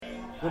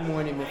Good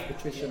morning, Miss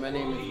Patricia. My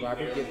name is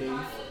Robert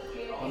Gibbons.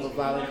 I'm a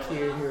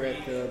volunteer here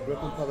at the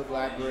Brooklyn Public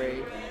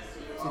Library.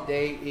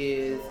 Today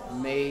is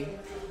May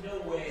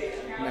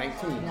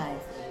 19th.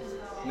 Nice.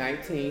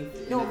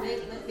 19th. No, May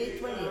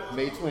 20th.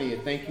 May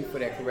 20th. Thank you for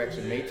that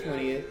correction. May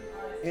 20th.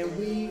 And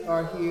we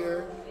are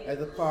here as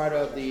a part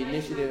of the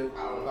initiative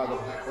called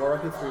the Oral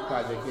History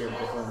Project here in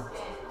Brooklyn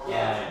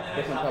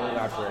Public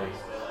Library.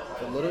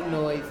 It's a little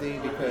noisy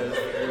because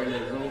we're in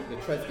the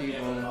trustee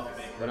room,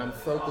 but I'm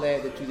so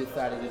glad that you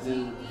decided to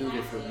do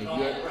this with me.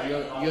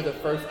 You're the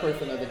first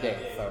person of the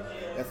day, so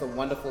that's a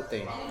wonderful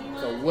thing.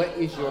 So what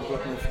is your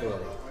Brooklyn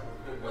story?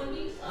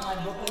 My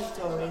Brooklyn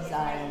story is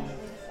I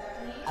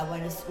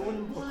went to school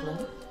in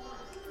Brooklyn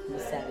in the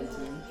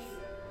 70s.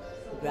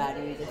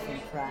 Graduated from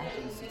Pratt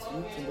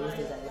Institute. In those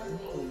days I lived in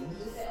Queens.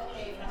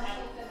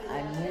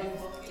 I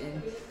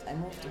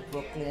moved to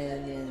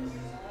Brooklyn in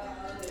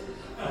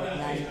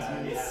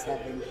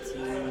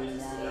 1981.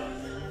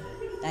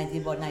 And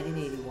about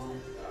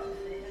 1981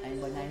 I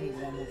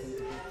moved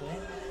into Brooklyn.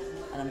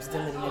 And I'm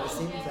still living at the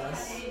same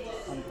address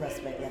on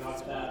Prospect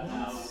Levels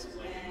Gardens.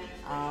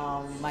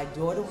 My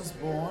daughter was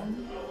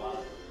born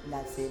in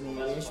that same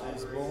area. She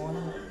was born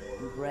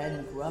and bred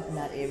and grew up in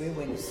that area.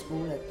 Went to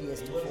school at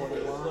PS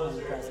 241 on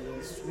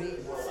President Street.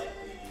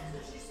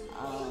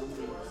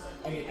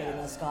 Ended up getting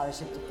a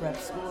scholarship to prep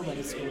school, but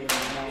the school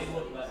didn't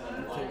know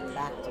and came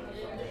back to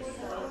me.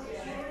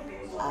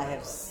 I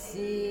have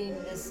seen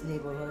this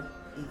neighborhood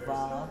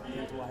evolve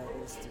into what it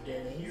is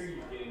today.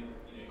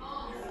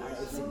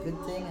 It's a good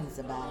thing and it's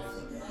a bad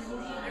thing.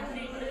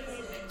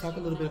 Talk a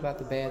little bit about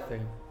the bad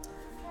thing.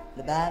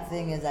 The bad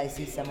thing is I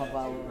see some of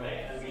our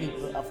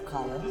people of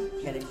color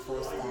getting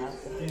forced out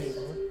of the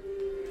neighborhood.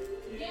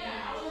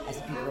 I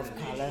see people of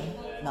color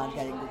not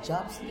getting the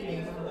jobs in the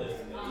neighborhood.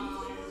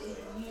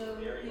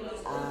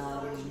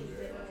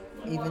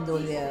 Even though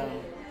there are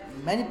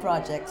many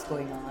projects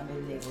going on in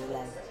the neighborhood,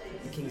 like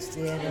the King's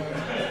Theater,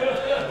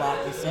 the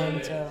Barclays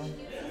Center,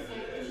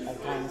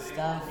 that kind of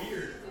stuff,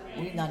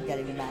 we're not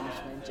getting the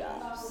management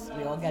jobs.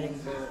 We're all getting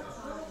the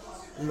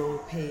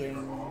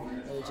low-paying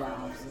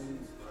jobs, and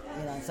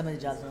some of the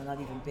jobs are not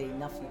even paying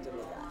enough for you to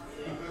live at.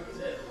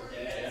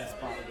 That's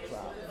part of the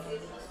problem.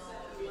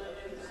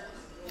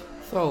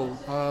 So,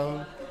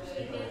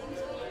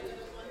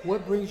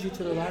 what brings you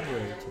to the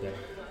library today?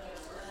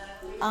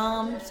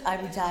 I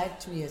retired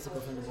 2 years ago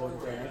from the board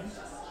of ed,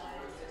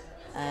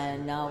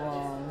 and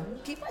now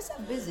keep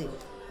myself busy.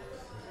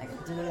 I go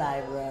to the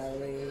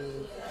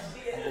library,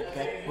 I look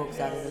at books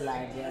out of the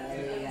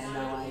library, and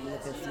now I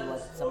look and see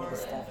what some of the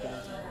stuff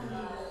that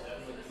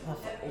for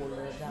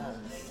older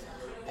adults.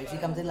 I usually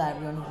come to the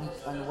library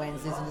on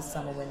Wednesdays in the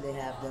summer when they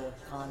have the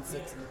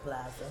concerts in the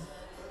plaza.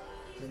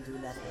 Been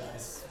doing that for the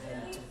last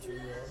 2-3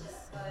 years.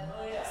 So I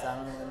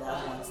don't know when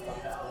that one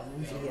starts, but I'm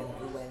usually here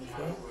every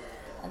Wednesday.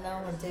 And now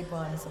I'm going to take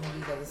part in some of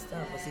these other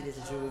stuff. I see there's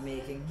a jewelry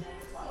making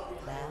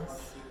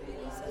class.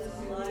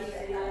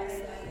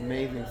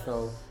 Amazing.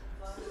 So,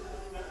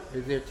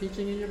 is there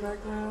teaching in your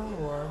background,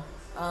 or?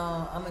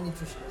 I'm a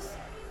nutritionist.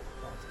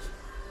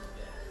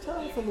 Tell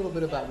us a little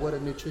bit about what a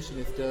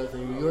nutritionist does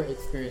and your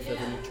experience as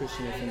a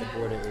nutritionist in the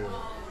Board of Ed.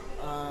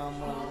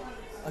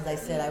 As I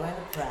said, I went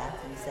to Pratt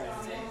in the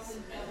 70s.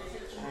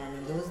 And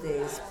in those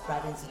days,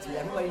 Pratt Institute,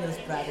 everybody knows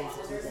Pratt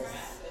Institute as an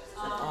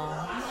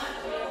art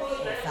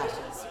or a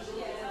fashion school.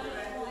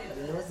 But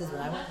in those days,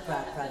 when I went to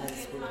Pratt had a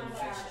school of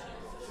nutrition.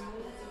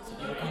 So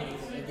people come and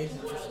say, you did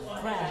nutrition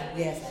at Pratt?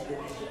 Yes, I did.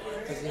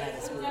 Because we had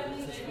a school of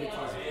nutrition, which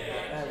was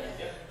very, very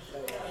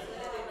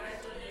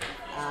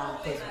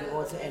because we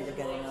also ended up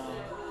getting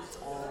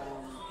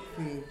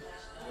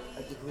a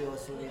degree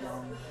also in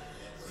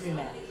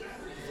pre-med.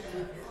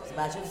 It's a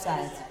Bachelor of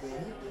Science degree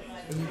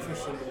in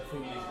nutrition with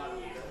pre-med.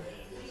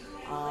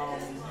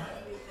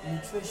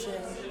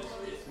 Nutrition,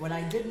 when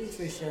I did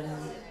nutrition,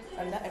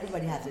 not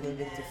everybody has a little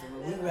bit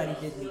different. We already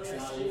did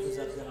nutrition because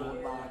of the whole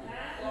body.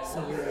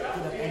 So we could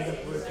have ended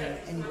up working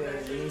anywhere,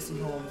 in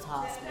nursing homes,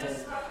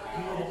 hospitals.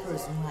 We were the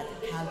person who had to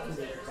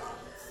calculate the balance.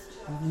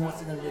 More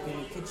than working in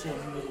the kitchen, you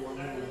were the one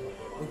who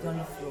worked on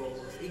the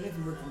floors. Even if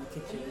you worked in the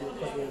kitchen, you were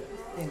probably the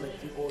thing, but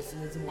you also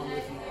was the one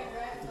working.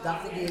 The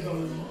doctor gave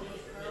you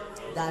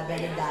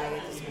diabetic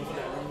diet, you're supposed to be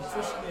a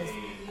nutritionist,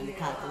 and they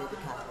calculate the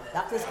calories.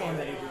 Doctors can't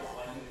really do that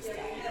kind of stuff.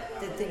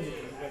 They think they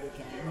can, but they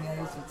can't. We are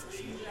nutritionists.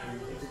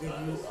 They give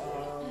you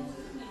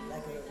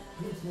like a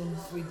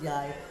gluten-free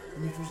diet. The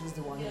nutritionist is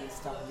the one who will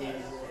stop doing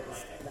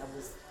this. That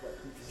was what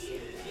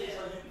nutrition is.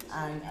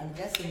 And I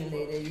guess in the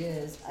later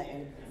years, I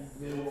ended up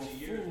doing more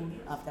food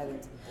after I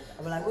went to the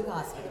board. Well, I worked in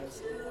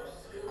hospitals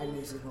and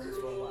nursing homes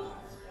for a while.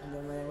 And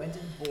then when I went to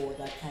the board,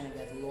 that kind of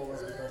got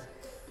lost because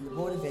in the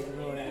board of ed, you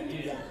don't really do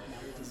that now.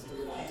 We just do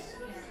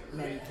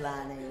menu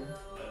planning.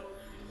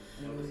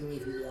 And we don't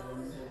even do that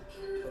anymore.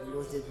 But in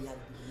those days, we had to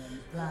do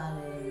menu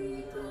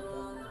planning,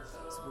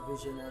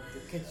 supervision of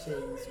the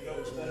kitchen,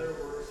 supervision of the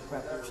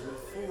preparation of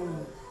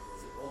food,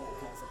 all that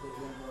kind of stuff. They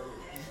drink water.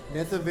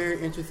 That's a very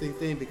interesting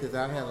thing because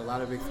I've had a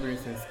lot of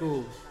experience in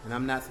school, and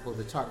I'm not supposed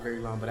to talk very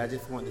long, but I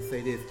just want to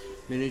say this.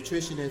 The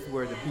nutritionists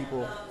were the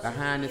people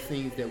behind the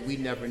scenes that we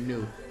never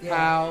knew.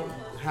 Yeah.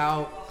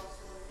 How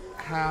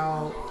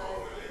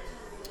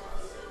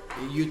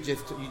you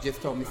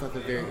just told me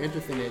something very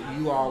interesting, that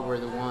you all were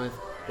the ones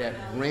that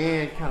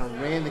kind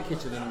of ran the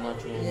kitchen and the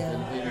lunchrooms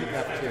and the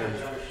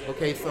cafeterias.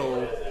 Okay,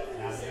 so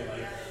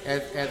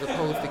as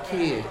opposed to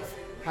kids,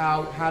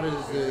 how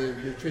does the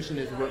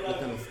nutritionist work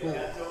within a school?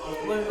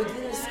 Well,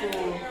 within the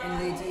school in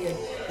later years,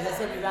 as I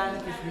said, we ran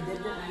the kitchen, we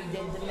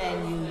did the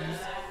menus.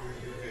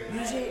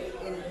 Usually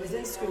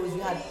within schools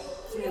you had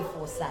 3 or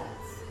 4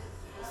 sites.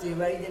 So you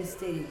really didn't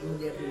stay, you go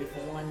there maybe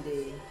for one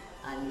day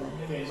and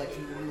but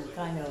you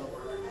kind of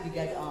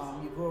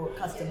you grow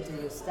accustomed to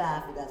your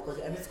staff, because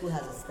every school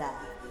has a staff.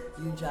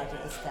 You in charge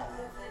of the staff.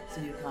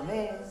 So you come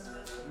in,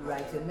 you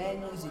write your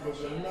menus, you did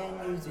your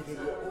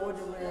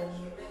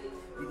ordering,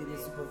 you did your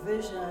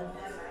supervision,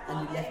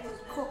 and you left the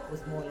cook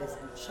was more or less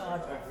in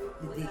charge of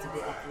the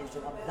day-to-day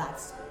operation of that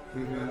school.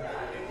 Mm-hmm.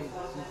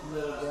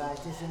 The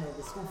dietitian or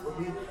the school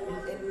food.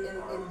 In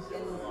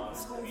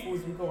school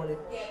foods we call it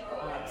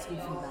school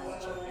food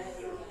manager.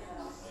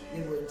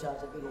 They were in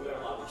charge of the whole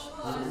operation.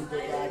 So we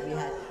did that.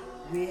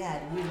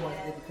 We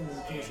wanted to do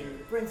communication with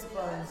the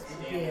principals, with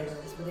the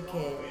parents, with the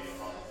kids,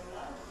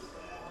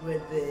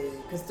 with the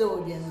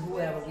custodian,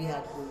 whoever we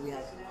had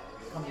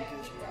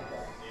communication with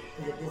them.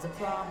 Because if there's a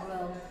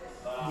problem,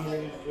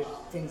 dealing with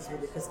things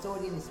with the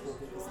custodian, is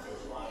spoken with the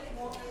custodian.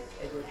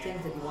 If there were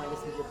things that you wanted to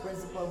see with the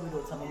principal, we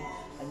wrote something,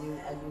 a new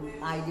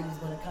idea was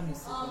going to come, you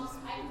see with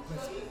the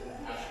principal.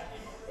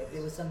 If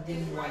there was something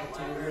you wanted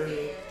to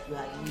relay, you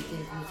had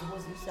meetings.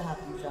 We used to have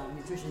these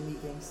nutrition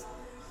meetings.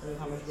 I don't know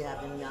how much they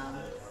have in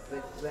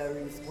where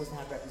we were supposed to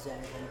have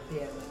representatives from the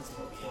parents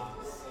and the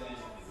kids.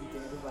 We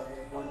did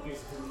everybody one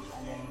person to each,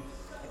 and then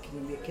a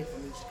kid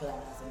from each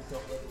class, and we talk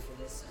about it for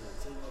this year.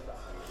 So you talk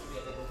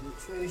about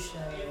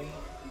nutrition,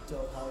 you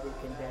talk how they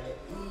can better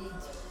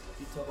eat,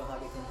 you talk about how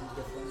they can do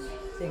different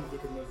things, they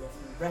can make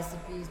different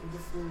recipes with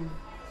the food.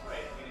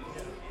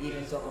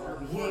 Even talk about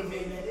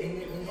behavior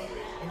in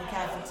the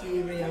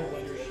cafeteria,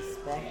 what you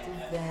expect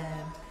of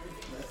them,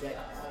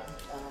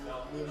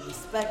 being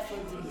respectful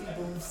to the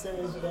people who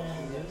serve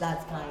them,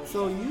 that kind of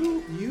So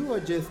you are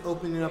just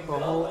opening up a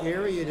whole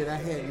area that I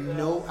had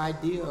no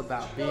idea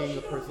about, being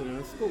a person in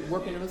a school,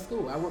 working in a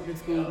school. I worked in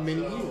school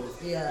many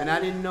years, and I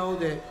didn't know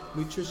that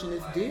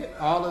nutritionists did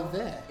all of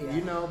that.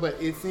 You know, but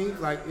it seems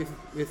like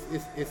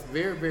it's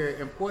very, very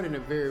important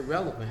and very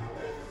relevant.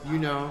 You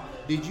know,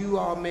 did you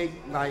all make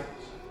like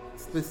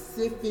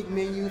specific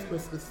menus for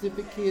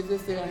specific kids?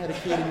 Let's say I had a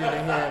kid in there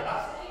that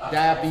had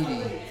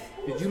diabetes.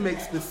 Did you make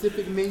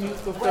specific menus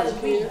for certain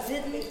kids? We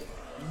didn't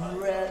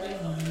really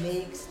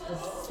make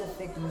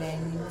specific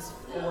menus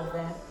for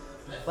them,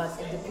 but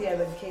if the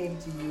parent came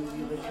to you,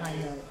 you would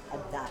kind of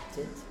adapt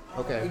it.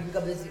 Okay.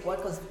 Because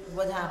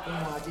what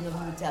happened was, you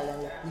would tell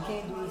them, you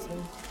can't do this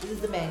one. This is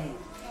the menu.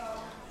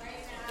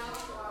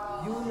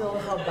 You know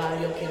how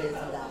bad your kid is in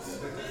that.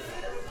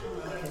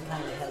 I can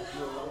kind of help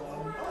you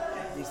along.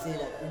 They say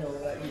that,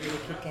 your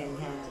kid can't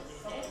have,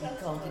 you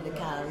counting the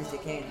calories, they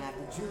can't have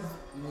the juice.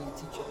 You need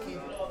to teach your kid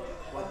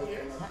what they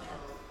can have.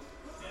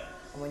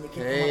 And when your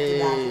kid come up to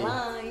that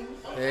line,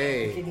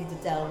 you need to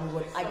tell me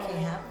what I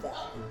can't have that.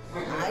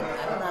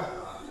 I'm not.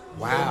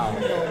 Wow.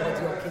 You know what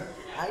your kid.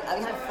 I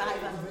have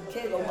 500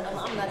 kids.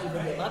 I'm not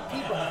even there. My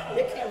people,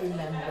 they can't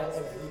remember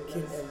every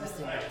kid every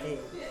single day.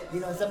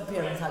 Some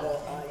parents have a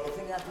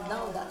thing that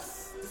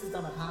this is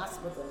not a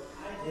hospital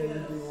where you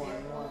do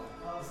one-on-one.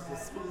 This is a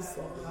school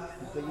setting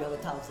where you have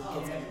 1,000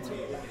 kids coming to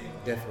your life.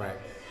 That's right.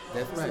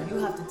 That's right. So you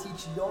have to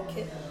teach your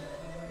kid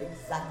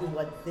exactly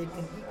what they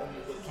can eat and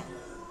what they can't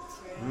eat.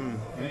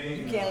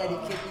 You can't let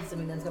your kid eat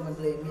something that's come and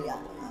blame me. I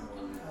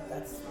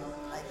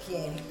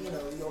can't.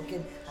 Your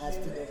kid has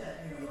to.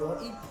 You don't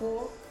eat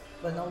pork,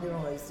 but now they don't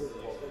always say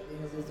pork. They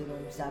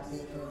stop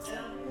bacon and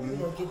stuff.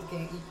 Kids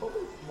can't eat pork.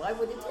 Why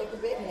would they take the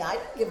bacon? I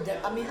didn't give them.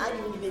 I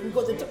didn't give the bacon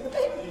because they took the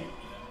bacon.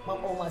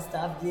 All my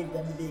staff gave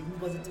them the bacon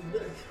because they took the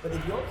bacon. But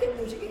if your kid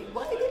knows you eat,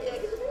 why did they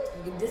get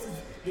the bacon?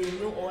 They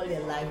know all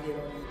their life they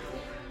don't eat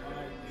pork.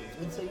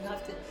 And so you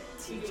have to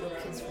teach your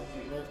kids from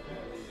the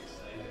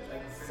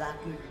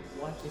exactly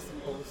what they're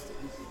supposed to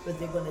eat, because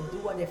they're going to do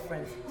what their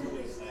friends do.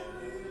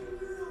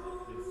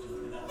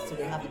 So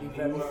they have to be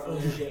very full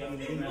of their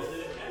belief.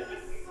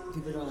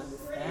 People don't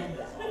understand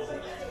that.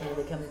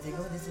 They come and say,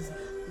 this is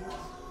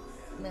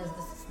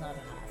not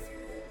a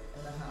hospital.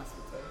 In a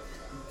hospital,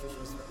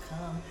 nutritionists will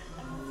come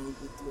and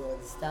you do all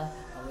the stuff,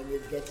 and when you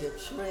get your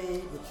tray,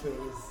 the tray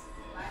is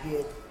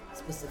geared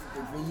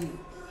specifically for you.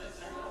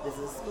 There's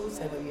a school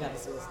center where you have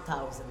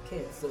 1,000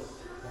 kids, so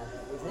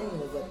but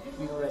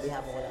we don't already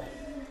have all that.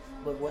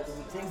 But what the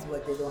things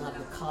what they don't have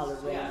the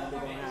collars around, they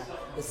don't have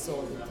the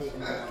salt intake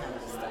and that kind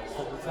of stuff.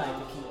 So we're trying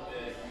to keep,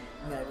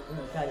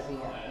 try to be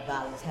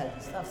balanced,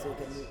 healthy stuff so we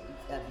can eat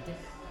everything.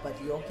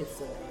 But your kids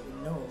still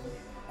know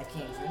I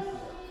can't drink it.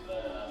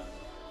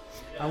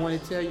 I want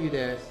to tell you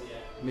that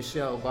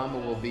Michelle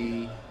Obama will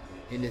be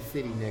in the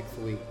city next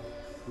week.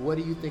 What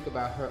do you think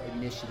about her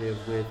initiative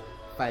with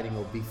fighting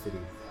obesity?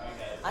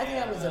 I think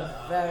that was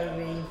a very,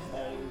 very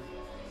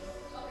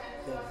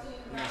good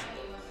initiative.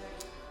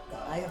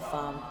 I have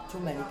found too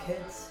many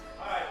kids,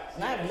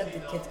 and I have looked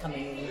at kids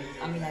coming in.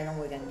 I mean, I don't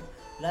work in,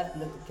 but I've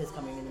looked at kids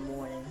coming in the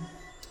morning,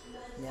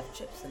 and they have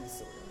chips and a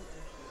soda.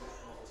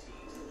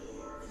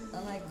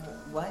 I'm like,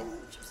 why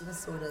chips and a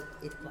soda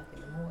at 8 o'clock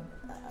in the morning?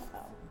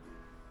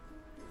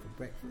 For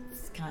breakfast.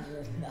 It's kind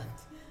of not.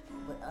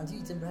 But aren't you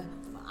eating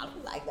breakfast? I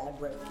don't like that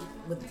breakfast.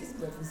 But this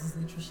breakfast is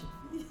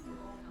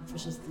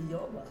nutritious to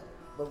your body.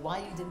 But why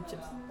you eating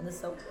chips and a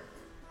soda?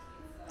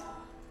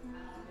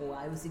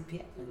 Why was it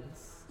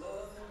parents?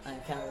 I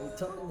kind of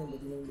told them,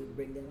 but they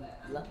bring them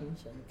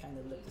lunch and kind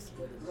of look to see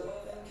what they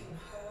look at.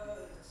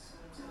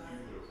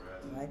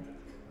 Right?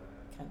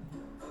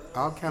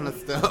 All kind of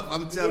stuff.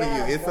 I'm telling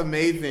you, it's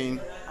amazing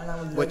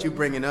what you're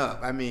bringing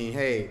up. I mean,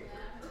 hey.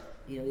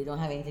 You know, they don't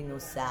have anything, no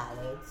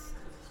salads.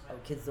 Our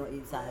kids don't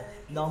eat salad.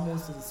 Now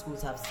most of the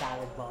schools have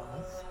salad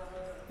bars.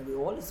 And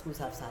all the schools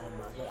have salad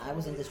bars. When I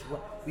was in this,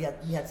 we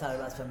had salad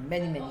bars for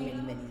many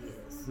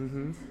years.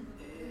 Mm-hmm.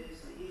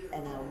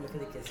 And I would look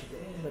at the kids and go,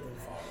 but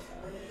it's salad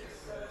bar.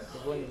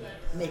 They're going to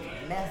make a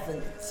mess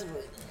and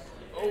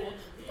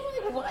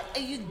why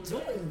are you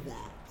doing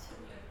that?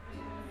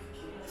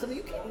 So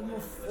you can't even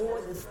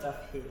afford this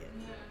stuff here.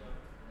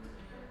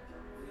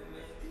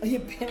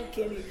 Your parents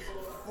can't even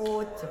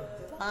afford to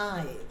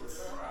buy it.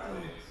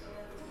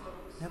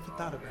 Never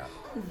thought about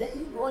it. And then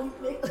you go and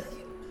you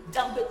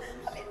dump it.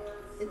 I mean,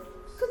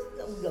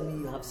 because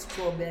you have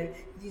strawberry,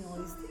 you know, all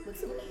these things. But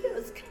some of the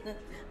parents kind of,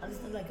 and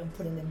it's not like I'm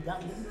putting them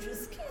down. They're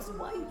just kids.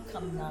 Why you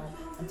come down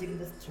and taking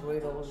this throw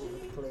it all over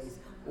the place,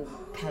 or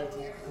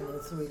pelting it,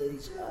 throw it at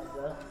each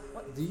other?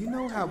 Do you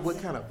know what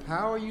kind of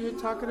power you're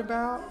talking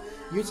about?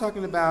 You're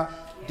talking about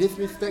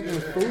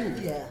disrespecting food.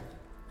 Yeah.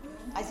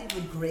 I see it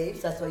with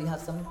grapes, that's why you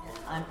have some.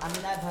 I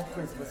mean, I've had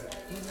principles.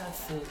 Do not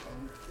serve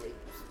any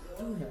grapes.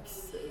 Do not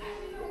serve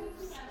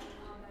grapes.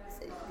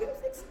 Say,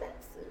 grapes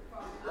expensive.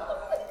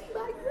 Nobody can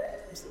buy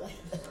grapes like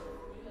that.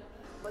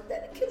 But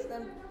then the kids,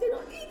 they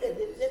don't eat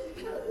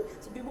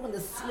it. So people want to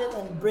slit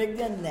and break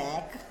their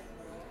neck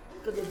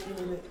because they're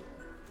feeling it.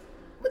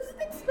 But it's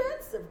an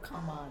expensive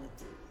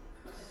commodity.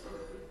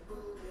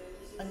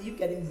 And you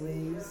getting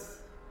grapes.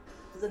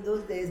 Because in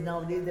those days,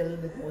 nowadays, they're a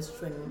little bit more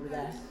stringent with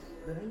that.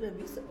 But in the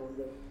recent ones,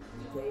 the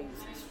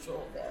grapes,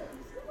 strawberries,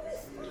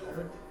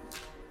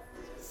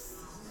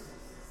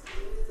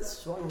 the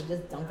straw will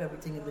just dump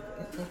everything in the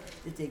garbage.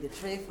 They take the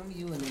tray from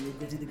you and then they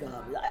go to the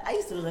garbage. I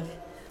used to look,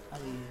 I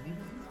mean, they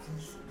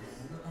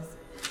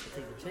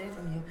take the tray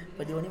from you,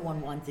 but they only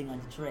want one thing on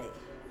the tray.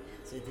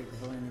 So they take the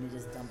whole and then they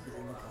just dump it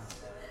in the garbage.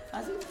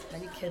 I see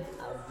many kids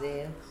out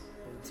there in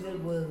the third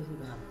world who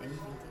don't have anything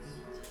to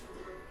eat.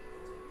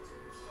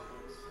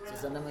 So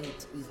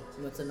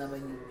sometimes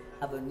when you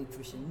have a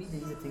nutrition meeting,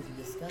 these are things we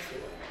discuss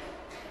with them.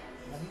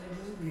 Not even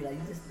you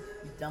realize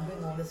you're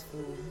dumping all this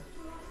food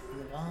in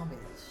the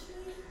garbage.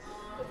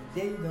 But the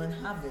day you don't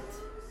have it,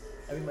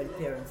 everybody's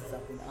parents is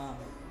up in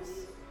arms.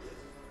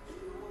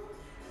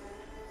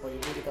 Or you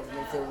really come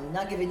and say, we're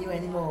not giving you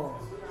any more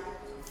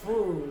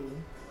food.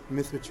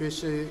 Miss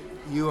Patricia,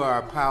 you are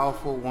a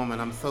powerful woman.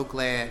 I'm so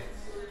glad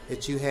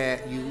that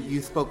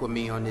you spoke with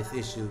me on this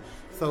issue.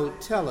 So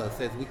tell us,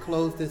 as we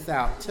close this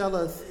out, tell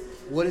us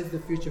what is the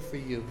future for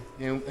you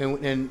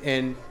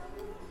and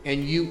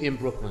you in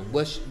Brooklyn.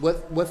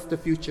 What's the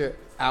future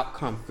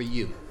outcome for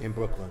you in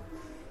Brooklyn?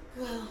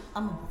 Well,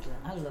 I'm a Brooklyn.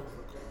 I love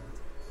Brooklyn.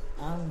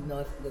 I don't know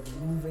if they're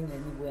moving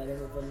anywhere. I don't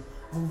know if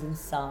I'm moving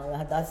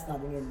south. That's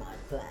nothing in my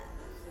plan.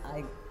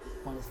 I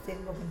want to stay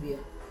in Brooklyn, be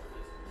an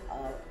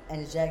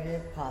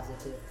energetic,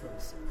 positive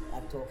person.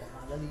 I talk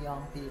about other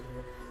young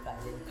people, try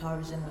to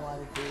encourage them what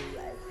to do.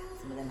 Like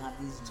some of them have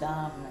these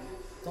jobs, and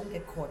don't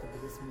get caught up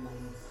with this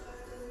money,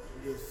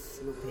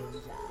 this low-paying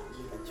job.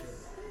 You got to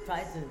try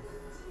to,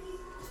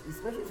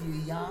 especially if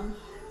you're young.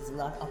 There's a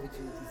lot of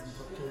opportunities in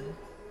Brooklyn.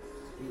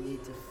 You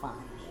need to find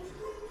them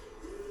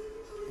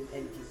and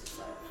educate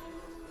yourself.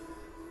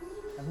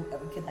 And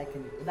whoever kid if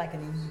I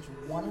can even reach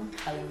one,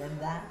 telling them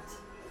that.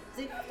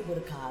 So you don't have to go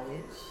to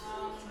college.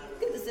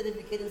 Get a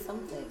certificate in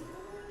something.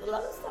 There's a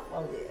lot of stuff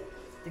out there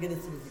to get a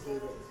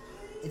certificate in.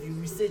 If you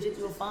research it,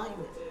 you'll find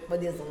it. But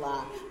there's a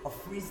lot of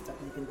free stuff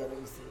you can get a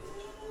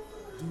research.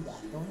 Do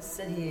that. Don't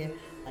sit here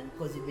and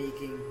because you're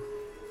making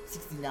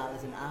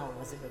 $60 an hour.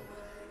 I said, but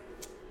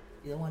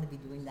you don't want to be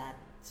doing that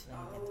when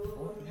you get to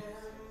 40.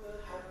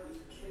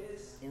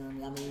 You know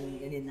what I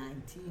mean? When you're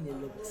 19, it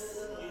looks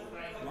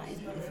nice.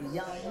 But if you're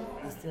young,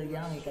 you're still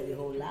young, you got your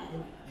whole life,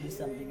 do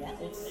something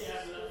else.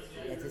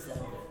 Get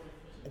yourself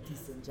a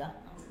decent job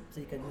so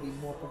you can be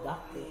more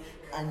productive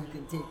and you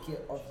can take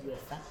care of your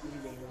family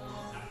later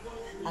on.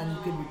 And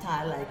you can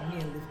retire like me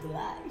and live the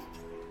life.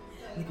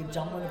 You can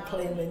jump on a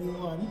plane when you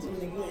want to. I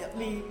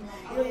mean,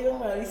 you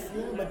don't really see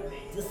it, but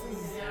this is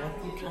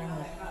what you kind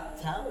of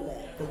tell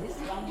them. Because this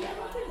is, I'm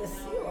not going to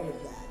see all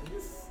of that.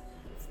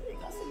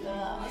 I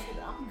said,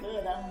 I'm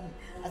good. I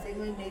said,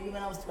 maybe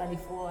when I was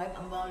 24,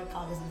 I'm out of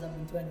college since I've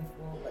been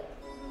 24, but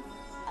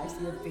I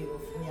see it paid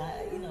off for me.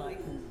 I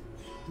can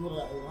do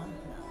what I want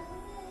now.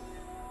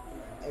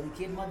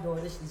 Educate my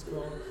daughter, she's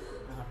grown. I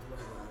don't have to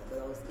worry about it. But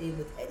I was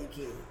able to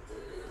educate her.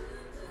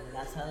 And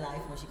that's her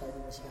life, what she got to do,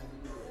 what she got to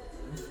do.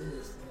 I'm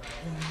finished,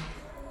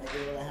 I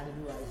did what I had to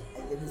do.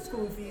 I did the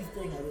school fees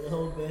thing, I did a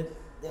whole bit.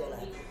 They were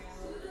like,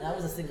 and I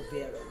was a single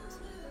parent.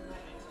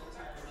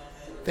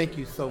 Thank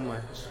you so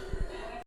much.